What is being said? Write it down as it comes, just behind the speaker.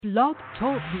Blog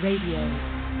Talk Radio.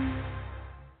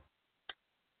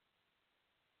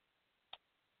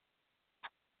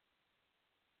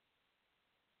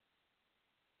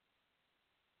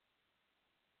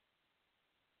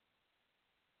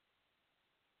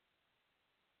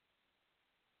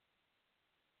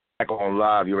 Back on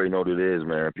live, you already know what it is,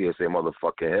 man. PSA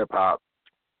motherfucking hip hop.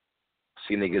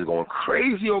 See niggas going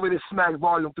crazy over this Smack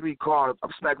Volume 3 card,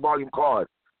 Smack Volume card.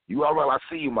 URL, I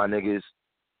see you, my niggas.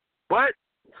 But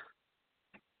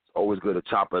it's always good to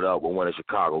chop it up with one of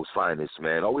Chicago's finest,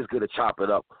 man. Always good to chop it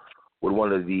up with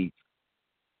one of the,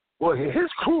 well, his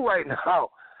crew right now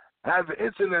has the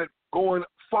internet going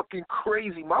fucking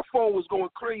crazy. My phone was going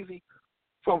crazy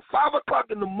from 5 o'clock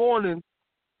in the morning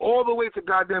all the way to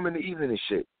goddamn in the evening and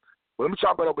shit. But let me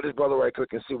chop it up with this brother right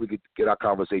quick and see if we can get our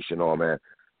conversation on, man.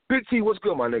 Big T, what's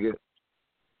good, my nigga?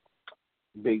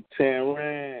 Big Tan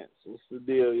Rance. What's the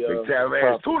deal, yo? Big Tan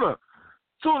Rance. Tuna,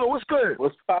 what's good?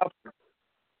 What's poppin'?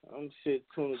 I'm shit,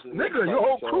 Tuna. Nigga, your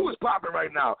whole crew is popping right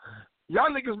now. Y'all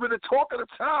niggas been the talk of the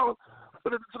town for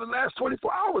the last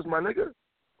 24 hours, my nigga.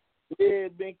 Yeah,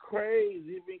 it's been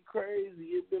crazy.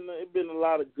 It's been a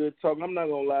lot of good talk. I'm not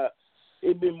gonna lie.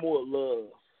 It's been more love,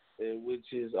 which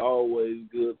is always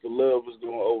good. The love is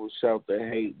gonna overshout the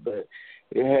hate, but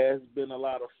it has been a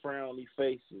lot of frowny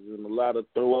faces and a lot of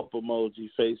throw up emoji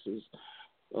faces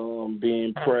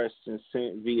being pressed and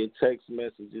sent via text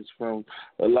messages from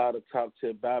a lot of top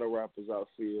 10 battle rappers, I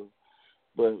feel.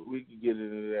 But we can get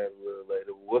into that a little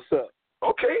later. What's up?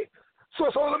 Okay. So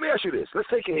let me ask you this. Let's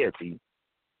take it here, T.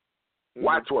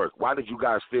 Why twerk? Why did you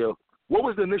guys feel? What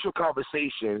was the initial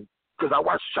conversation? Because I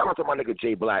watched, shout out to my nigga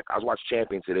Jay Black. I was watching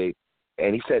Champion today,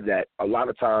 and he said that a lot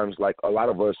of times, like a lot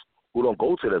of us who don't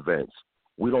go to the events,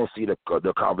 we don't see the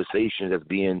conversations that's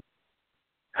being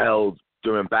held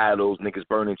during battles, niggas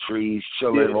burning trees,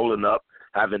 chilling, rolling up,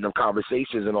 having them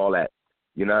conversations and all that.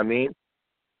 You know what I mean?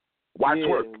 Why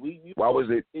twerk? Why was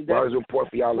it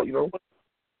important for y'all, you know?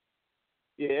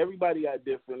 Yeah, everybody got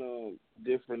different,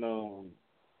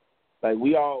 like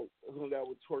we all hung out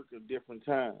with Twerk at different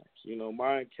times. You know,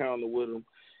 my encounter with him,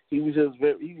 he was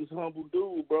humble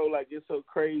dude, bro. Like, it's so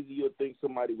crazy you'll think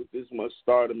somebody with this much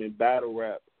stardom in battle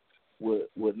rap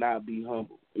would not be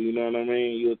humble. You know what I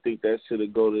mean? You'll think that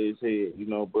should go to his head, you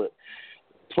know. But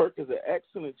Twerk is an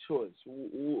excellent choice.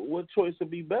 What choice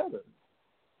would be better?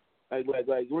 Like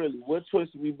really, what choice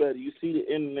would be better? You see the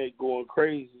internet going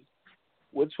crazy.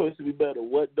 What choice would be better?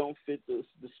 What don't fit the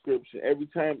description? Every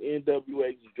time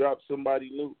NWX dropped somebody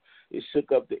new, it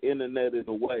shook up the internet in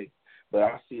a way. But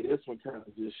I see this one kind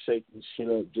of just shaking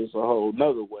shit up just a whole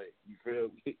nother way. You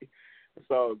feel me? It's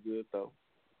all good, though.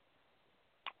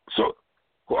 So,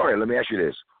 all right, let me ask you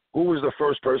this. Who was the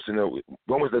first person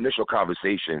when was the initial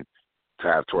conversation to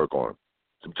have Twerk on,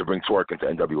 to bring Twerk into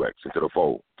NWX, into the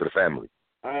fold, to the family?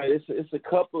 It's a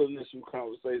couple of initial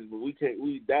conversations, but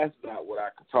that's not what I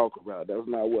could talk about. That's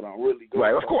not what I'm really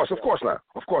going to talk about.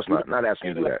 Of course not. Not asking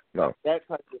you to do that. No. That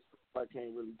type of stuff I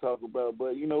can't really talk about.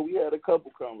 But, you know, we had a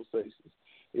couple conversations.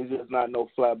 It's just not no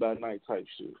fly-by-night type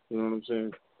shit. You know what I'm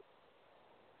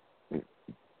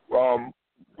saying?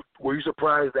 Were you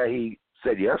surprised that he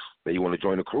said yes, that you want to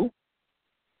join the crew?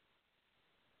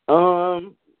 Nah,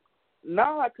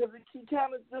 because he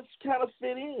kind of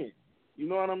fit in. You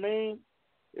know what I mean?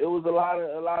 It was a lot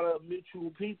of mutual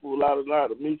people, a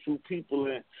lot of mutual people,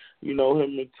 and you know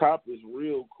him and Top is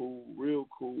real cool.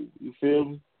 You feel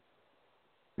me?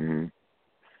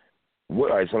 Mm-hmm. All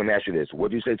right, so let me ask you this: what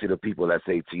do you say to the people that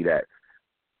say to you that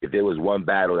if there was one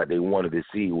battle that they wanted to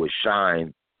see was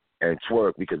Shine and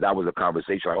Twerk, because that was a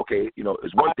conversation? Like, okay, you know,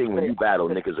 it's one thing when you battle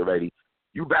niggas already.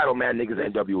 You battle mad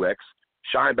niggas NWX.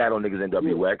 Shine battle niggas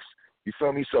NWX. You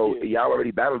feel me? So y'all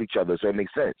already battled each other, so it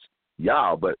makes sense.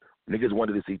 Y'all, but niggas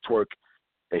wanted to see Twerk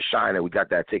and Shine, and we got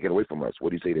that taken away from us.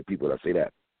 What do you say to people that say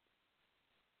that?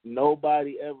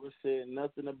 Nobody ever said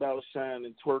nothing about Shine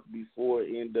and Twerk before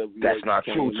NWX. That's not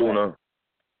true, Tuna.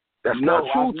 That's not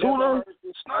true, Tuna.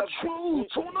 It's not true,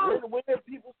 Tuna. When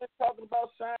people been talking about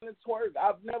Shine and Twerk,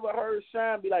 I've never heard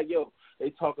Shine be like, yo,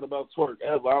 they talking about Twerk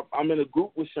ever. I'm in a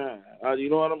group with Shine. You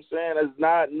know what I'm saying? That's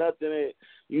not nothing that,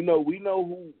 you know, we know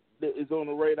who is on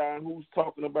the radar and who's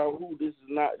talking about who. This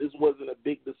wasn't a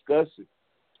big discussion.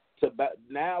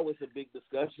 Now it's a big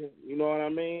discussion. You know what I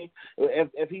mean?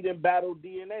 If he didn't battle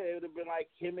DNA, it would have been like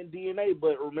him and DNA.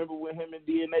 But remember when him and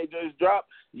DNA just dropped,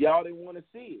 y'all didn't want to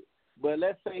see it. But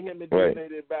let's say him and DNA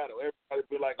didn't battle. Everybody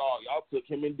be like, oh, y'all took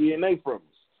him and DNA from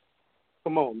us.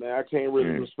 Come on, man. I can't really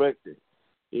respect it.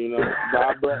 You know,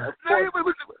 but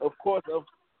of course,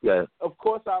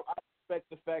 I respect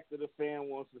the fact that a fan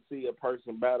wants to see a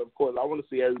person battle. Of course, I want to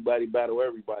see everybody battle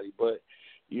everybody. But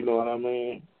You know what I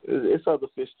mean? It's other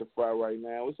fish to fry right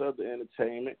now. It's other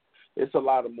entertainment. It's a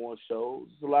lot of more shows.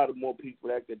 It's a lot of more people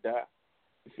that could die.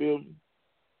 You feel me?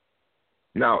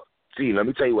 Now, see, let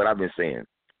me tell you what I've been saying.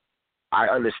 I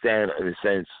understand in a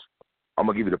sense. I'm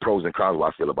gonna give you the pros and cons of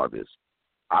what I feel about this.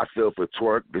 I feel for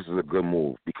Twork, this is a good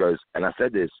move because, and I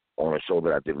said this on a show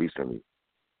that I did recently.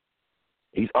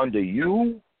 He's under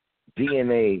you,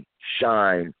 DNA,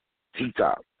 Shine,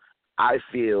 T-Top. I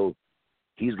feel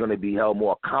he's going to be held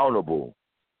more accountable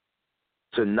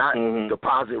to not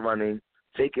deposit running,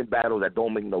 taking battles that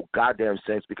don't make no goddamn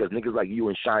sense because niggas like you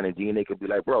and Shine and DNA could be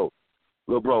like, bro,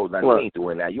 little bro, like, we ain't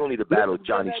doing that. You don't need to battle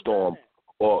Johnny Storm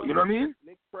or, you know what I mean?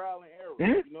 Nick Prowl and Arrow,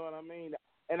 you know what I mean?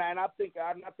 And I think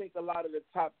a lot of the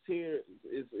top tier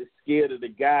is scared of the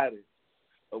guidance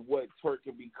of what Twork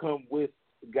can become with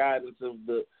the guidance of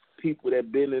the people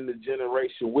that been in the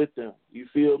generation with them. You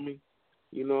feel me?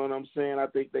 You know what I'm saying? I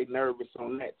think they nervous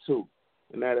on that too,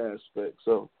 in that aspect.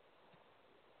 So,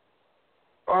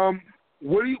 all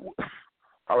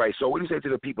right. So what do you say to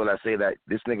the people that say that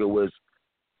this nigga was?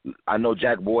 I know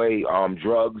Jack Boy,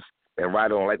 drugs, and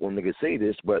Ryder don't like when niggas say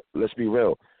this, but let's be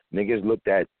real. Niggas looked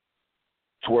at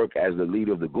Twork as the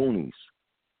leader of the Goonies.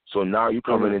 So now you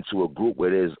coming into a group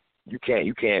where there's you can't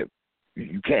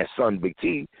son Big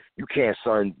T, you can't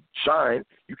son Shine,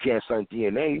 you can't son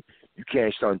DNA, you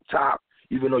can't son Top,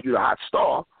 even though you're the hot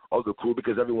star of the crew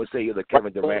because everyone say you're the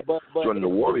Kevin Durant joining the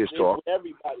Warriors talk.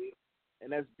 Everybody,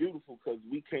 and that's beautiful because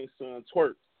we can't son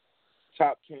Twork.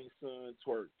 Top can't son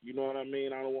Twork. You know what I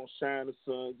mean? I don't want Shine to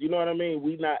son. You know what I mean?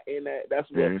 We not in that.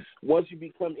 That's what once you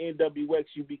become NWX,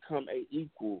 you become a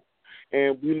equal.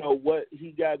 And you know what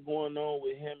he got going on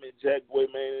with him and Jack Boy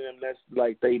Maine and them, that's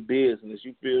like they business.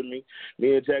 You feel me?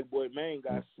 Me and Jack Boy Maine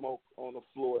got smoke on the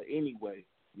floor anyway.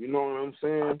 You know what I'm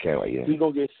saying? I can't wait. Yeah. He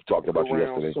gonna get talked about you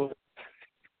yesterday. Soon.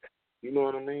 You know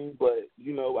what I mean? But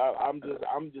you know, I'm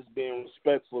just being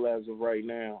respectful as of right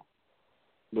now.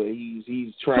 But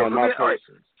he's trying my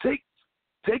patience. Right,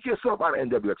 take yourself out of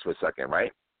NWX for a second,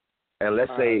 right? And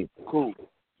let's say cool.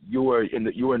 you were in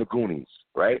the Goonies,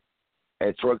 right?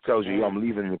 And Twork tells you, I'm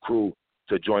leaving the crew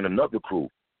to join another crew.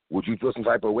 Would you feel some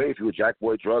type of way if you were Jack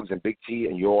Boy, Drugs, and Big T,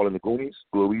 and you're all in the Goonies,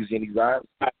 Louisiana and these guys,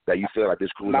 that you feel like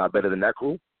this crew is not better than that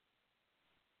crew?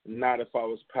 Not if I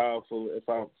was powerful, if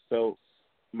I felt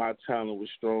my talent was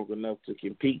strong enough to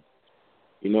compete.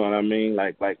 You know what I mean?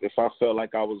 Like if I felt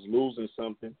like I was losing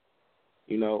something,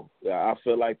 you know, I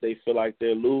feel like they feel like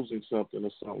they're losing something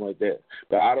or something like that.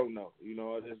 But I don't know. You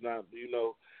know, it's not. You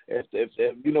know, if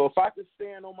you know, if I could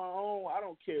stand on my own, I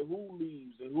don't care who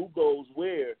leaves and who goes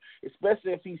where.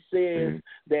 Especially if he says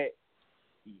that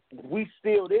we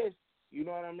steal this. You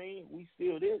know what I mean? We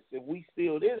steal this. If we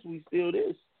steal this, we steal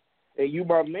this. And you,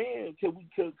 my man,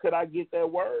 could I get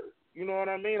that word? You know what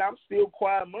I mean? I'm still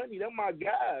Quiet Money. They're my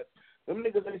guys. Them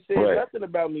niggas ain't said nothing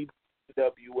about me,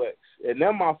 WX. And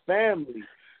they're my family.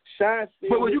 Shine still.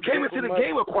 But when you came into the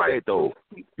game with Quiet, though.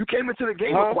 You came into the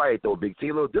game with Quiet, though, Big T.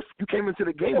 You came into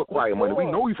the game with Quiet Money. We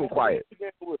know you from Quiet.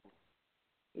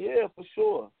 Yeah, for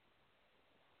sure.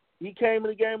 He came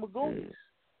in the game with Goonies.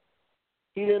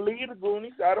 He didn't leave the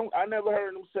Goonies. I never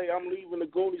heard him say, I'm leaving the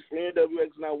Goonies for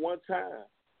NWX not one time.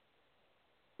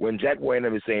 When Jack Boy and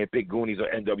them is saying pick Goonies or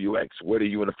NWX, what do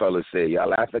you and the fellas say? Y'all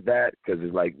laugh at that? Because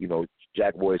it's like, you know,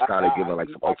 Jack Boy is kind of giving like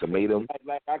some ultimatum.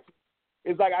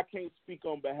 It's like I can't speak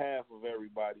on behalf of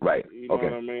everybody. Right. You know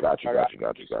what I mean? Got you.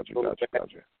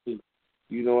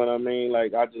 You know what I mean?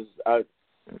 Like I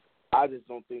just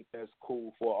don't think that's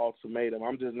cool for an ultimatum.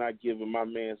 I'm just not giving my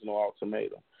mans no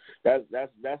ultimatum. That's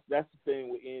the thing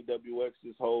with NWX.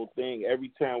 This whole thing.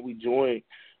 Every time we join,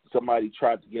 somebody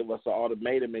tried to give us an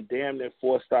ultimatum and damn near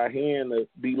forced our hand to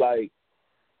be like,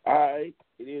 all right,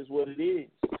 it is what it is.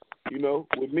 You know,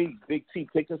 with me, Big T,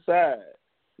 pick a side.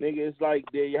 Nigga, it's like,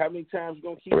 how many times you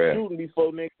going to keep shooting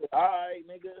before, nigga? All right,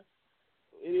 nigga,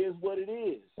 it is what it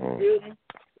is. You feel me?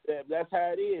 That's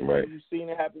how it is. Right. You've seen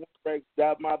it happen with Frank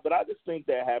Stopmouth, but I just think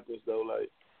that happens, though. Like,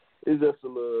 it's just a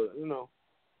little, you know,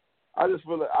 I just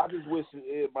feel like I just wish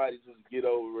everybody just get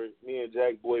over it. Me and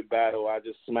Jack Boy battle. I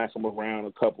just smack him around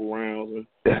a couple rounds, and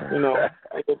you know,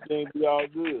 everything be all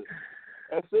good.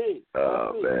 That's it.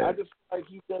 Oh, that's it. man. I just feel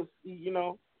like you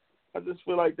know, I just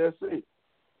feel like that's it.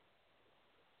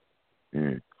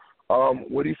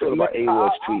 What do you feel about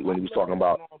A-Ward's tweet when he was talking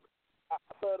about?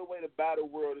 I love the way the battle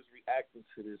world is reacting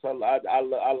to this. I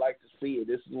like to see it.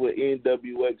 This is what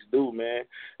NWX do, man.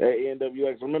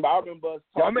 NWX. I remember us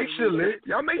talking. Y'all make shit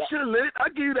lit. I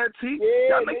give you that, T.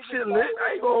 Yeah, y'all make shit lit.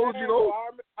 I ain't gonna hold you, though.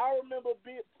 I remember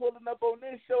pulling up on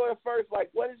this show at first, like,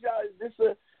 what is y'all? Is this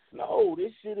a? No,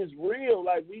 this shit is real.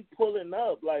 Like, we pulling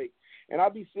up, like, and I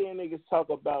be seeing niggas talk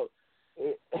about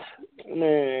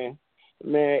Man,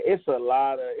 it's a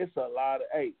lot of.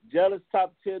 Hey, jealous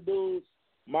top tier dudes,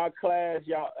 my class,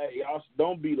 y'all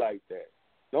don't be like that.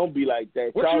 Don't be like that.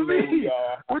 What y'all you know who mean? y'all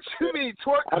are. What you mean,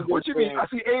 Twerk? What you mean? I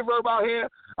see Averb out here.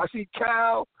 I see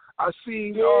Cal. I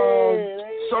see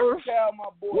Surf. Cal, my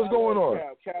boy. What's going on?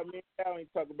 Cal, me and Cal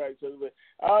ain't talking about each other, but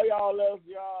all y'all else,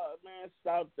 y'all, man,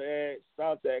 stop that.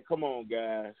 Come on,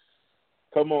 guys.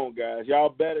 Y'all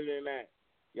better than that.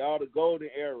 Y'all the golden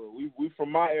era. We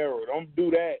from my era. Don't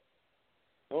do that.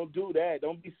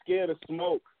 Don't be scared of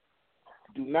smoke.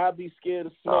 Do not be scared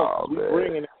of smoke. Oh, we man.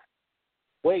 bringing it.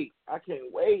 Wait, I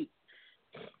can't wait.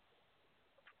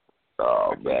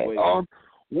 Oh, man. Wait.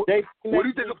 What do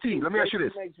you think of T? Let me ask you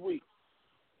this. Next week.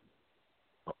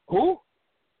 Who?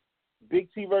 Big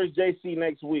T versus JC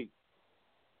next week.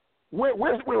 Where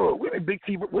did Big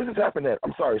T? Where's this happen at?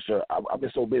 I'm sorry, sir. I've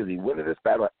been so busy. Where did this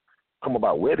battle come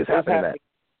about? Where did this happen at?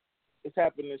 It's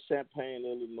happening in Champaign,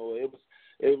 Illinois.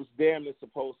 It was damn near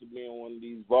supposed to be in one of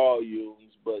these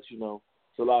volumes, but you know,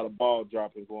 it's a lot of ball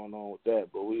dropping going on with that.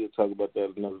 But we'll talk about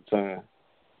that another time.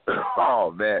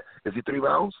 Oh man, is he 3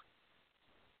 rounds?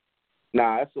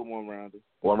 Nah, that's a 1-rounder.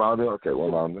 1 rounder? Okay,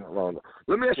 1 rounder.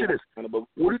 Let me ask you this. What do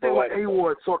you think about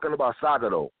A-Ward talking about Saga,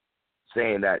 though?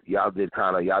 Saying that y'all told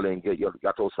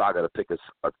Saga to pick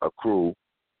a crew,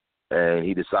 and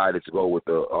he decided to go with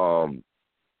the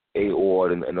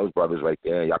A-Ward and those brothers right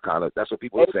there. Y'all kind of, that's what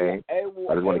people are saying. I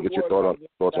just want to get your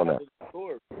thoughts on that.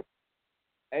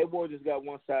 A-Ward just got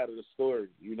one side of the story.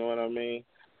 You know what I mean?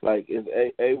 Like, if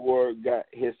A-Ward got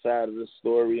his side of the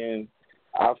story, and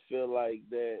I feel like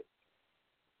that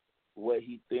what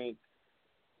he thinks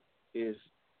is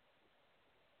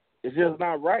just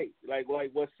not right. Like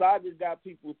what Saga got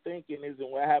people thinking isn't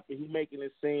what happened. He making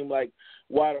it seem like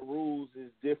why the rules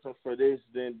is different for this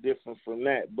than different from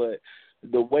that. But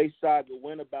the way Saga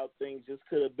went about things just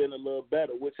could have been a little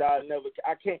better, which I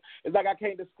can't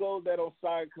disclose that on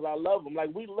Saga because I love him. Like,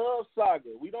 we love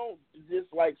Saga. We don't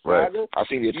just like Saga. Right. I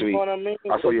seen your tweet. You know what I mean?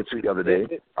 I saw your tweet the other day.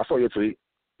 I saw your tweet.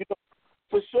 You know,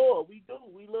 for sure, we do.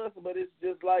 We love him, but it's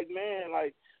just like, man,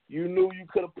 like, you knew you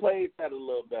could have played that a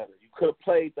little better.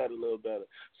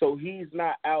 So he's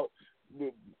not out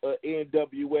with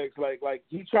NWX like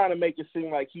he's trying to make it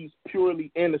seem like he's purely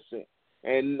innocent,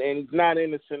 and he's not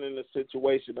innocent in the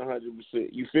situation 100%.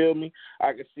 You feel me?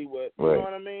 I can see what you know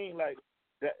what I mean. Like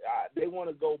that, they want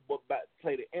to go back,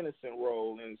 play the innocent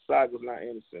role, and Saga's not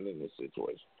innocent in this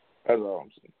situation. That's all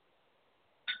I'm saying.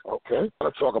 Okay.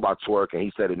 Let's talk about Twerk, and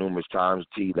he said it numerous times,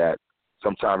 T, that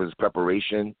sometimes his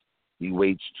preparation, he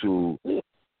waits to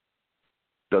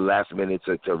the last minute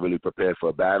to really prepare for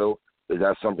a battle. Is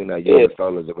that something that you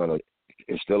fellas are going to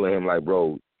instill in him? Like,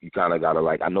 bro, you kind of got to,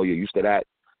 like, I know you're used to that,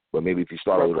 but maybe if you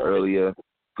start a little earlier,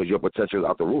 because your potential is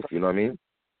out the roof, you know what I mean?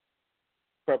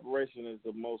 Preparation is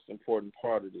the most important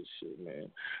part of this shit,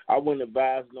 man. I wouldn't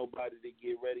advise nobody to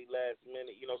get ready last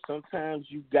minute. You know, sometimes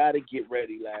you got to get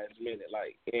ready last minute,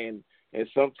 like, and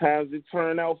sometimes it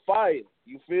turn out fire.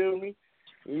 You feel me?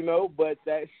 You know, but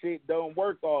that shit don't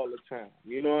work all the time.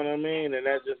 You know what I mean? And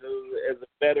that's just as a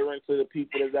veteran to the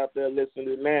people that's out there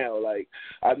listening now. Like,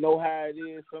 I know how it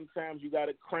is. Sometimes you got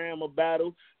to cram a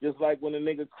battle, just like when a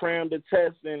nigga crammed a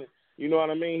test and, you know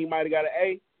what I mean, he might have got an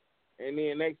A. And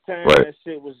then next time that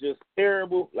shit was just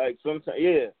terrible. Like, sometimes,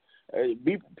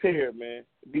 be prepared, man.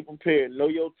 Be prepared. Know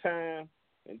your time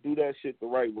and do that shit the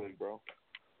right way, bro.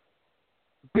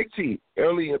 Big T,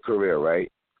 early in your career,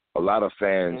 right? A lot of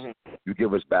fans, you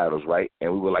give us battles, right?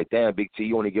 And we were like, damn, Big T,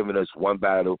 you only giving us 1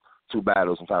 battle, 2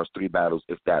 battles, sometimes 3 battles,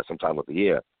 if that, sometimes of the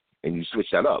year. And you switch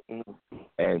that up.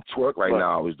 And Twerk right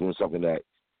now is doing something that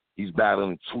he's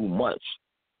battling too much.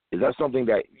 Is that something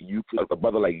that you, a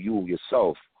brother like you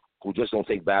yourself, who just don't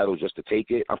take battles just to take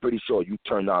it? I'm pretty sure you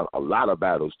turned down a lot of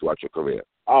battles throughout your career.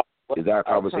 Is that a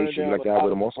conversation you like to have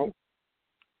with him also?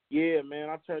 Yeah, man,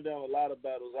 I turned down a lot of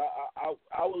battles. I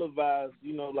will advise,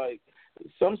 you know, like,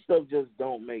 some stuff just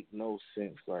don't make no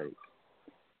sense. Like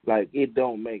it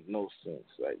don't make no sense.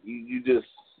 Like you just,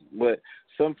 but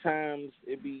sometimes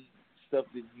it be stuff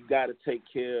that you got to take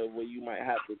care of where you might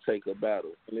have to take a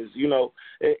battle. And it's, you know,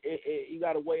 you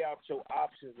got to weigh out your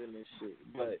options in this shit.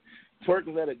 But Twerk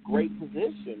is at a great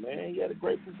position, man. He had a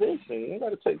great position. You ain't got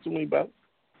to take too many battles.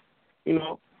 You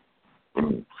know.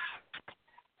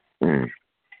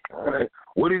 All right.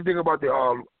 What do you think about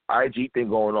the IG thing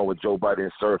going on with Joe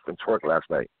Budden, Surf, and Twerk last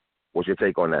night? What's your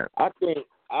take on that? I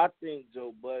think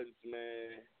Joe Budden,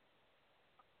 man.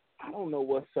 I don't know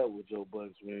what's up with Joe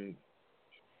Budden, man.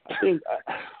 I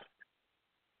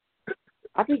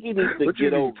think he needs to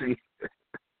get over it.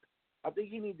 I think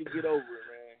he needs to get over it,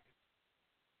 man.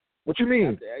 What you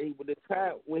mean? With the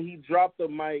time when he dropped the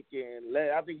mic and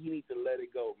I think he needs to let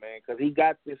it go, man, because he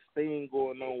got this thing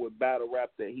going on with battle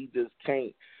rap that he just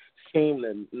can't seem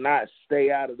to not stay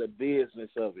out of the business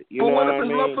of it. You know what I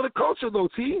mean? What if it's love for the culture, though,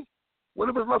 T? What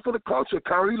if it's love for the culture?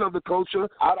 Kyrie love the culture.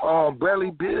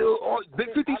 Bradley Bill, Big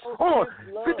 50. Hold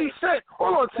on, 50 Cent.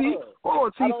 Hold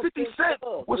on, T. 50 Cent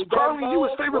was calling you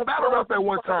his favorite battle rap at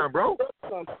one time, bro.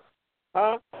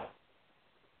 Huh?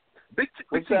 Big T,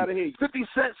 50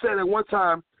 Cent said at one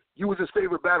time you was his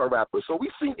favorite battle rapper. So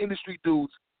we've seen industry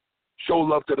dudes show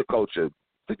love to the culture.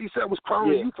 50 Cent was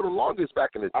crowning you for the longest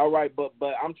back in the day. All right, but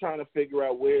I'm trying to figure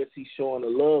out where is he showing the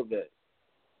love at?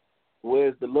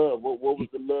 Where's the love? What was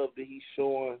the love that he's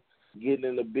showing getting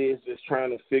in the business, trying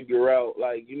to figure out,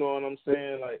 like, you know what I'm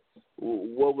saying? Like,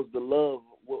 what was the love?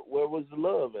 Where was the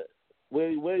love at?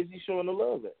 Where is he showing the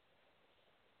love at?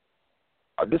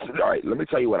 This is all right. Let me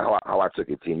tell you how I took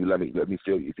it, team. You let me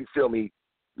feel you. If you feel me,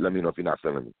 let me know if you're not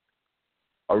feeling me.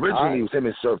 Originally, it was him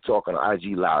and Surf talking on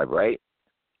IG Live, right?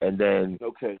 And then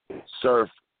Surf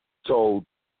told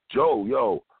Joe,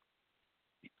 "Yo,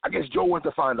 I guess Joe wanted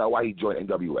to find out why he joined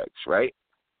NWX, right?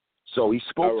 So he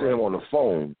spoke to him on the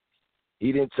phone.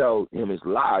 He didn't tell him his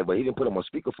live, but he didn't put him on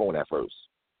speakerphone at first.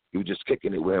 He was just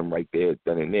kicking it with him right there,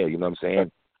 then and there. You know what I'm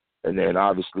saying? And then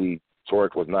obviously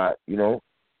Torque was not, you know."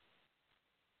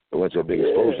 It went to a big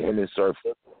explosion. Him and Surf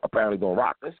apparently don't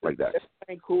rock like that. That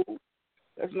ain't cool.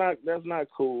 That's not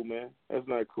cool, man. That's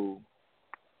not cool.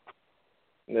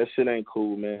 That shit ain't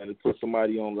cool, man. To put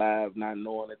somebody on live not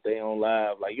knowing that they on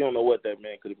live, like, you don't know what that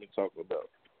man could have been talking about.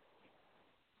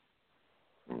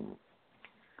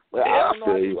 But I don't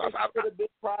know. I could have been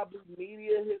probably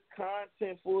media his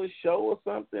content for his show or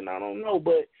something. I don't know,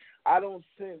 but I don't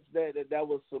sense that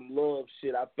was some love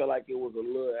shit. I felt like it was a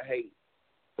little hate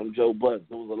from Joe Budden.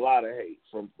 There was a lot of hate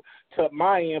to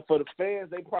my end. For the fans,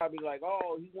 they probably like,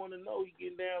 oh, he want to know, he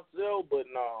getting down still, but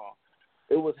no,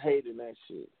 it was hate in that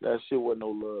shit. That shit wasn't no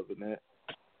love in that.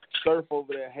 Surf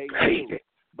over there hating too.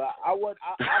 But I don't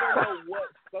know what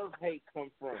Surf hate come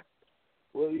from.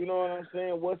 Well, you know what I'm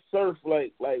saying? What's Surf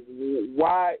like? Like,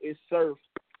 why is Surf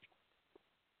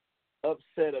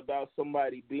upset about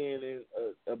somebody being in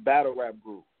a battle rap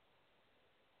group?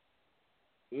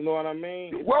 You know what I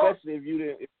mean? Especially if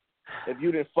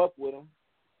you didn't fuck with them.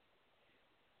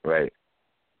 Right.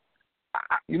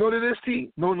 You know what it is,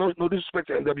 T? No disrespect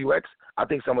to NWX. I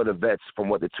think some of the vets, from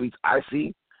what the tweets I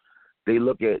see, they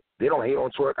don't hate on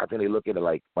Twerk. I think they look at it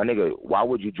like, my nigga, why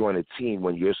would you join a team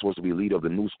when you're supposed to be leader of the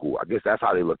new school? I guess that's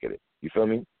how they look at it. You feel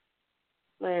me?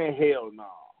 Man, hell no.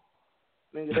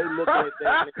 Nigga, they look at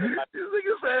that nigga like, this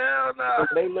nigga say hell no.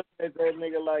 They look at that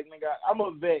nigga like, nigga, I'm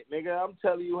a vet, nigga. I'm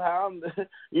telling you how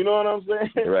you know what I'm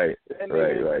saying? Right.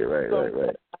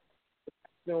 Right.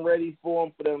 Been ready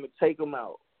for them to take him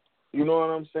out. You know what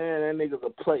I'm saying? That nigga's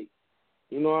a plate.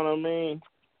 You know what I mean?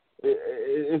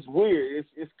 It's weird.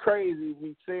 It's crazy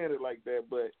me saying it like that,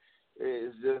 but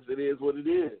it is what it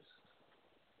is.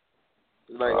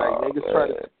 Like niggas try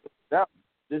to out.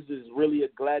 This is really a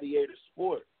gladiator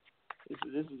sport.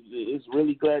 It's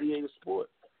really gladiator sport.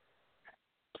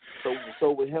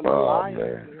 So with him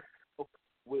aligning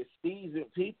with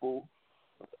seasoned people,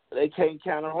 they can't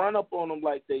kind of run up on them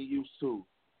like they used to.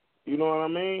 You know what I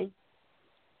mean?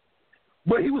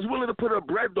 But he was willing to put up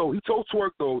bread, though. He told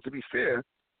Twerk, though, to be fair,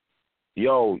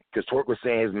 because Twerk was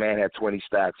saying his man had 20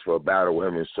 stacks for a battle with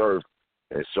him and Surf.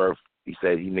 And Surf, he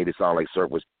said he made it sound like Surf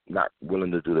was not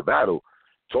willing to do the battle.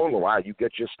 Told him, all right, you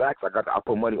get your stacks. I'll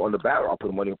put money on the battle. I'll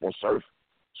put money up on Surf.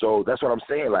 So that's what I'm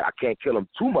saying. Like, I can't kill him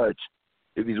too much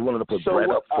if he's willing to put bread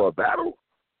up for a battle.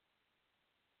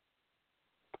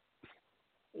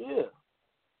 Yeah.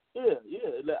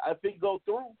 If he go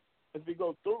through. It's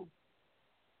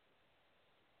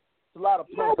a lot of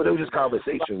pump. No, but it was just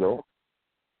conversation, though.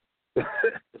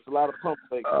 It's a lot of pump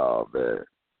faking. Oh, man.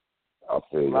 I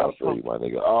feel you, my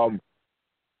nigga.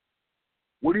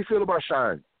 What do you feel about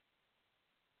Shine?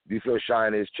 Do you feel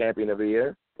Shine is champion of the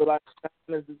year? But like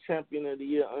Shine is the champion of the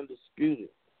year, undisputed.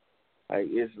 Like,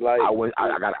 it's like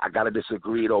I gotta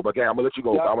disagree though. But again, I'm gonna let you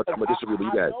go. I'm gonna disagree. But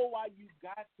you guys. I know why you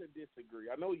got to disagree.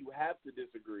 I know you have to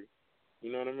disagree.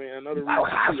 You know what I mean? Another reason I don't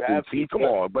have to. Come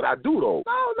on, but I do though.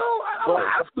 No, I don't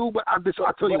have to. But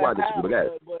I'll tell you why I disagree.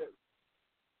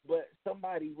 But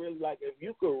somebody really, like, if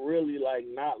you could really, like,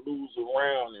 not lose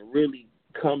around and really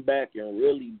come back and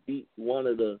really beat one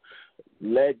of the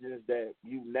legends that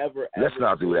you never ever. Let's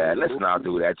not do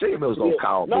that. Jay Mills don't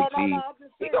count. No,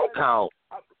 he don't count.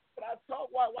 But I talk.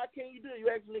 Why can't you do it? You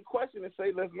ask me a question and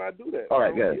say, let's not do that. All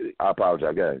right, good. I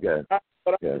apologize. Good.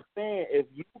 But I'm saying, if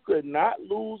you could not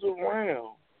lose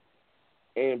around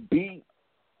and beat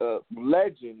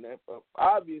legend.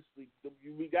 Obviously,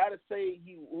 we got to say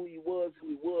who he was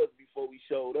before we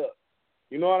showed up.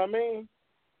 You know what I mean?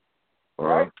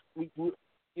 Right? We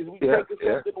taking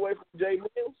something away from Jay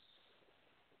Mills?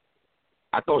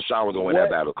 I thought Sean was going to win that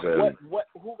battle, clearly.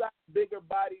 Who got bigger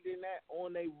body than that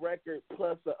on a record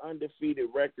plus an undefeated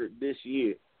record this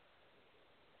year?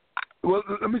 Well,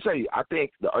 let me tell you, I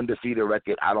think the undefeated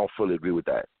record, I don't fully agree with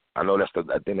that. I know that's the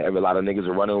thing that a lot of niggas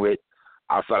are running with.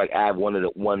 I feel like Av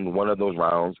won one of those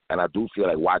rounds, and I do feel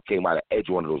like YK might have edged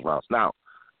one of those rounds. Now,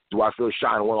 do I feel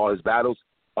Sean won all his battles?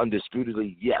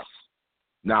 Undisputedly, yes.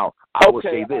 Now, I will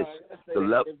say this. The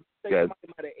level. Somebody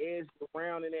might have edged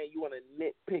around in that. You want to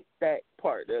nitpick that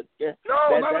part? No,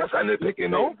 that's not nitpicking,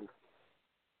 no.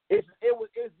 It's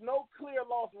no clear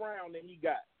loss round that he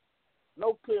got.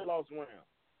 No clear loss round.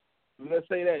 Let's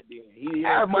say that then.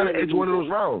 Av might have edged one of those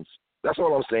rounds. That's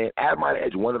all I'm saying. Av might have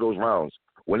edged one of those rounds.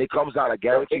 When it comes out, I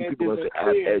guarantee people will say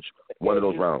Av edged one of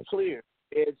those rounds. Clear.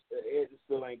 Edge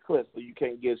still ain't clear, so you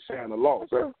can't give Sean a loss.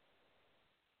 Okay.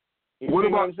 What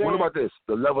about this?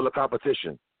 The level of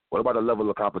competition. What about the level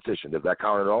of competition? Does that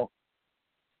count at all?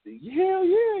 Hell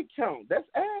yeah, it counts. That's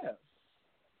Av.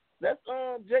 That's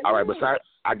Jay. All right, besides,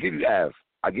 I give you Av.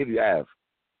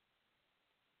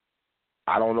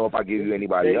 I don't know if I give you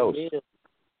anybody else.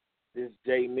 This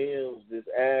Jay Mills, this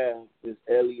Av, this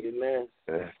Elliot Ness.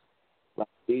 Like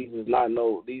these ain't not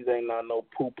no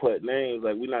poo putt names.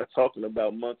 Like we're not talking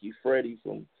about Monkey Freddie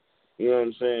from, you know what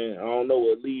I'm saying? I don't know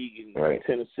what league in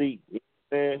Tennessee. You know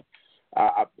what I'm saying?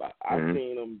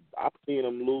 I've seen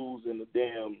him lose in the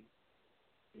damn.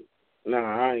 Nah,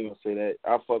 I ain't gonna say that.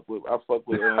 I fuck with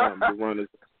the runners.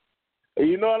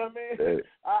 You know what I mean? Yeah.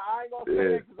 I ain't gonna say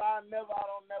that because I don't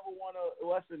never want to.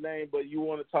 What's the name? But you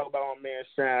want to talk about my man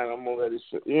Shine? I'm gonna let it.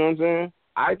 You know what I'm saying?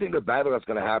 I think the battle that's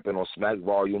gonna happen on Smack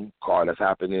Volume card that's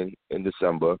happening in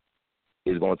December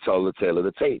is gonna tell the tale of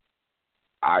the tape.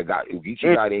 I got Geechee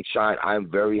Gotti Shine. I'm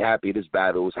very happy this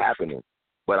battle is happening,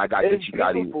 but I got Geechee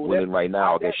Gotti winning right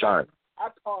now against Shine. I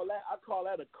call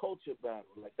that a culture battle.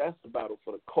 Like that's the battle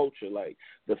for the culture. Like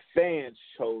the fans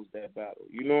chose that battle.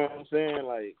 You know what I'm saying?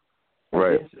 Like.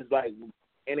 Right. This is like,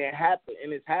 and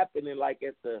it's happening like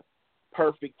at the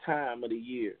perfect time of the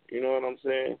year. You know what I'm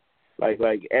saying? Like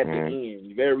at the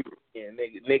end, very end.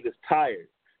 Niggas tired.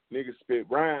 Niggas spit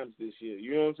rhymes this year.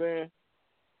 You know what I'm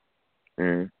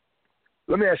saying?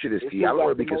 Let me ask you this, T. I don't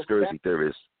want to be conspiracy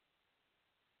theorist.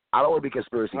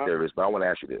 But I want to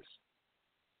ask you this.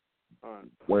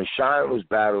 When Shine was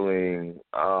battling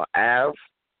Av,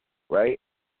 right?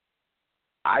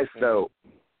 I felt.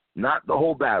 Not the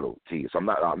whole battle, T. So I'm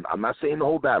not saying the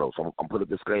whole battle. So I'm putting a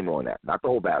disclaimer on that. Not the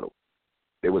whole battle.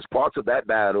 There was parts of that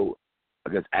battle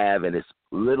against Av and it's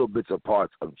little bits of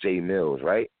parts of Jay Mills,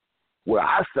 right? Where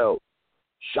I felt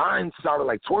Shine sounded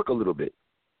like Twerk a little bit.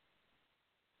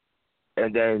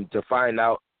 And then to find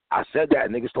out, I said that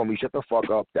niggas told me shut the fuck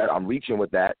up. That I'm reaching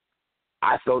with that.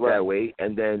 I felt that way,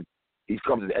 and then he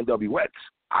comes to NWX.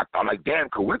 I'm like, damn,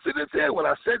 coincidence here when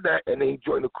I said that, and then he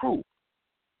joined the crew.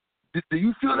 Do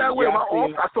you feel that way? Am I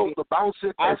off? I felt the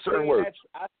bouncing and certain words.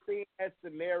 I seen that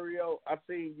scenario. I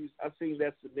seen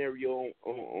that scenario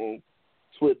on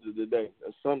Twitter today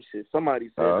or some shit. Somebody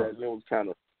said that, and it was kind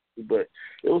of, but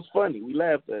it was funny. We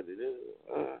laughed at it.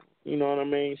 You know what I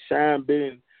mean? Shine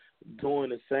been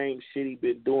doing the same shit he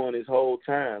been doing his whole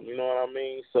time. You know what I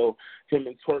mean? So him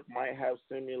and Twerk might have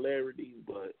similarities,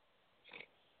 but.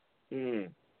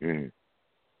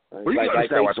 Well, you can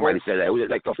understand why somebody said that. It was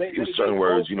like a few certain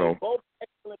words, you know. Both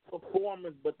excellent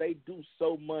performers, but they do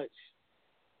so much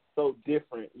so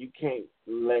different. You can't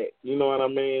you know what I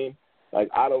mean? Like,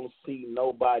 I don't see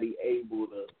nobody able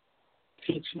to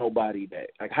teach nobody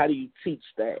that. Like, how do you teach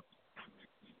that?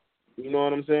 You know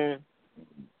what I'm saying?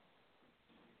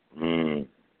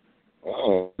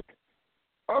 Oh,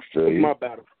 I feel you. My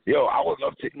battle. Yo, I would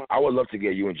love to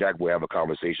get you and Jack Boy have a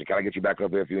conversation. Can I get you back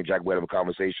up here if you and Jack Boy have a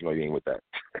conversation, or you ain't with that?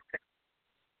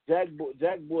 Jack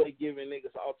Boy giving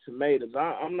niggas ultimatums.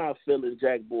 I'm not feeling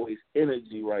Jack Boy's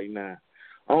energy right now.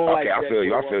 I feel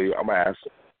you. I'm gonna ask.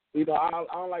 You know, I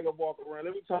don't like him walking around.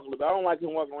 Let me talk a little bit. I don't like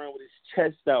him walking around with his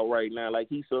chest out right now, like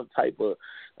he's some type of,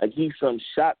 like he's some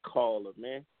shot caller,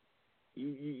 man.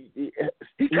 He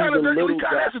kind of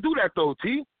has to do that though,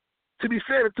 T. To be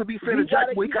fair to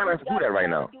Jack Boy, he kind of has to do that right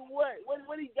now. Do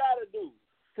what he gotta do?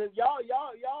 Cause y'all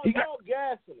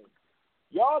gassing him.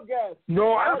 Y'all gassing.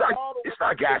 No, it's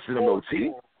not gassing him, though,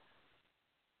 T.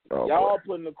 Y'all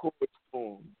putting the court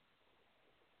on.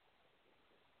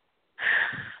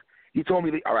 He told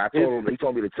me. All right, he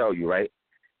told me to tell you, right?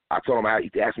 I told him.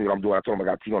 He asked me what I'm doing. I told him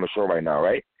I got T on the show right now,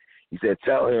 right? He said,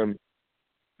 "Tell him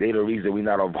they the reason we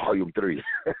not on volume 3."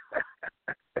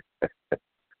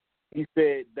 He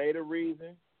said they the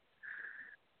reason.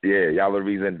 Yeah, y'all the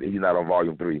reason he's not on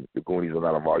Volume 3. The Goonies are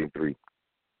not on Volume 3.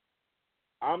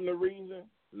 I'm the reason?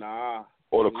 Nah.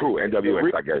 Or the crew,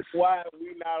 NWX, I guess. Why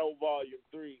we not on Volume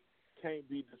 3 can't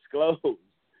be disclosed.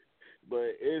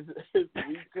 But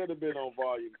we could have been on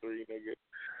Volume 3, nigga.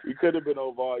 We could have been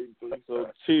on Volume 3,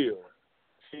 so chill.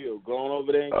 Go on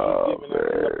over there and keep giving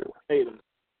us haters.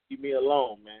 Leave me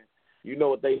alone, man. You know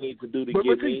what they need to do to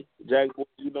get me. Jack Boy,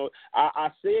 you know. I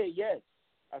said yes.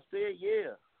 I said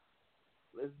yeah.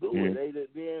 Let's do it.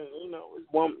 Then, you know,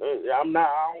 it's one. I don't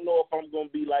know if I'm gonna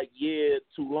be like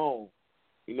too long.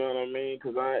 You know what I mean?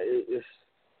 Because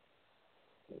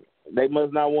they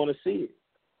must not want to see it.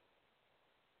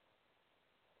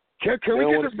 Can we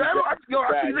get this battle? I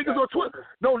see niggas on Twitter.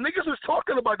 No, niggas was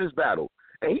talking about this battle,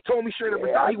 and he told me straight up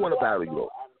and down he want to battle you.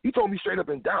 Though. He told me straight up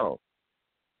and down.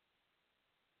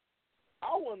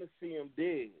 I want to see him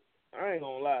dead. I ain't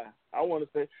gonna lie. I want to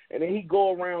say, and then he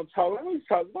go around talking. He's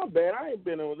talking. My bad. I ain't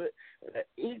been over it.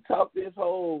 He talked this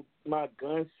whole my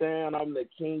gun sound. I'm the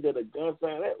king of the gun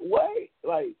sound.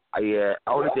 Yeah,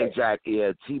 I only think Jack.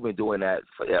 Yeah, he been doing that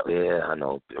for. Yeah, I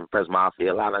know. Press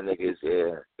Mafia. A lot of niggas.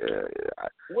 Yeah.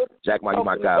 Jack might be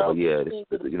my guy, but yeah,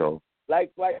 this, you know.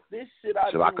 Like this shit.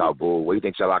 Shalak Abu. Where do you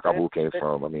think Shalak Abu came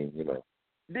from? I mean, you know.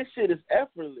 This shit is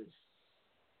effortless.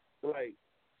 Like.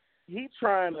 He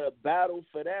trying to battle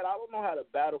for that. I don't know how to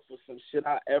battle for some shit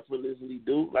I effortlessly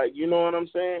do. Like, you know what I'm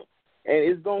saying? And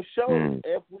it's going to show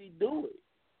if we do it.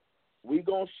 We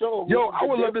going to show. Yo, I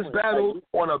would love this battle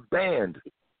on a band.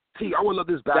 I would love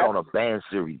this battle on a band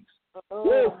series.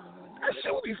 Whoa, that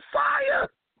shit would be fire.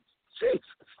 Jesus.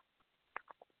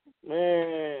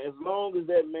 Man, as long as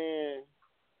that man.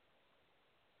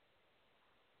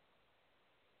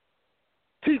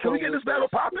 Can we get this battle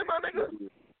popping, my nigga?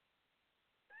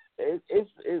 It's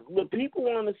but people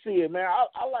want to see it, man.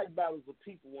 I like battles that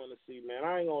people want to see, man.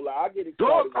 I ain't gonna lie. I get excited.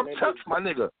 Dog, I'm touched, my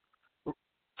nigga.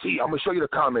 I'm gonna show you the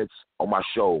comments on my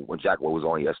show when Jack was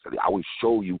on yesterday. I would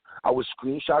show you. I would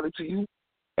screenshot it to you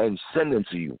and send them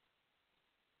to you.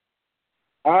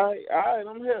 All right.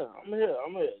 I'm here.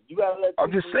 You gotta let.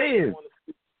 I'm just saying.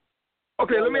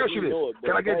 Okay, let me ask you this: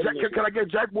 Can I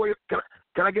get Jack Boy?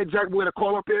 Can I get Jack Boy to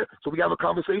call up here so we can have a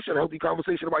conversation, a healthy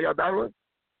conversation about y'all battling?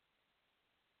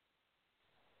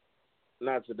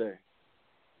 Not today.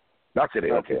 Not today.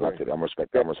 Okay, not today. I'm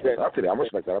respect that. Not today. I'm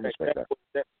respect that.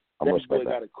 That boy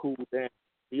got to cool down.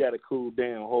 He got to cool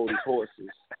down, hold his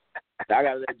horses. I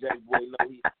gotta let Jack Boy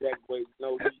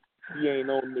know. He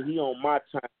ain't on me. He on my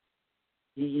time.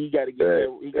 He got to get there.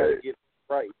 He got to get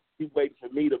right. He waiting for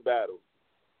me to battle.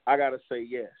 I gotta say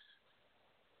yes.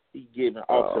 He giving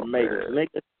ultimatums,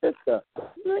 nigga.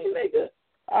 Nigga.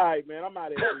 All right, man. I'm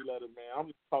out of here, letter, man. I'm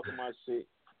just talking my shit.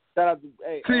 Shout out to,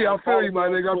 hey, I feel you, my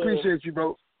nigga. I appreciate you,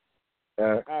 bro. All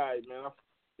right, man. I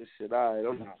this shit. All right,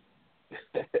 I'm out.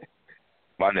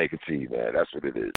 My nigga T, man. That's what it is.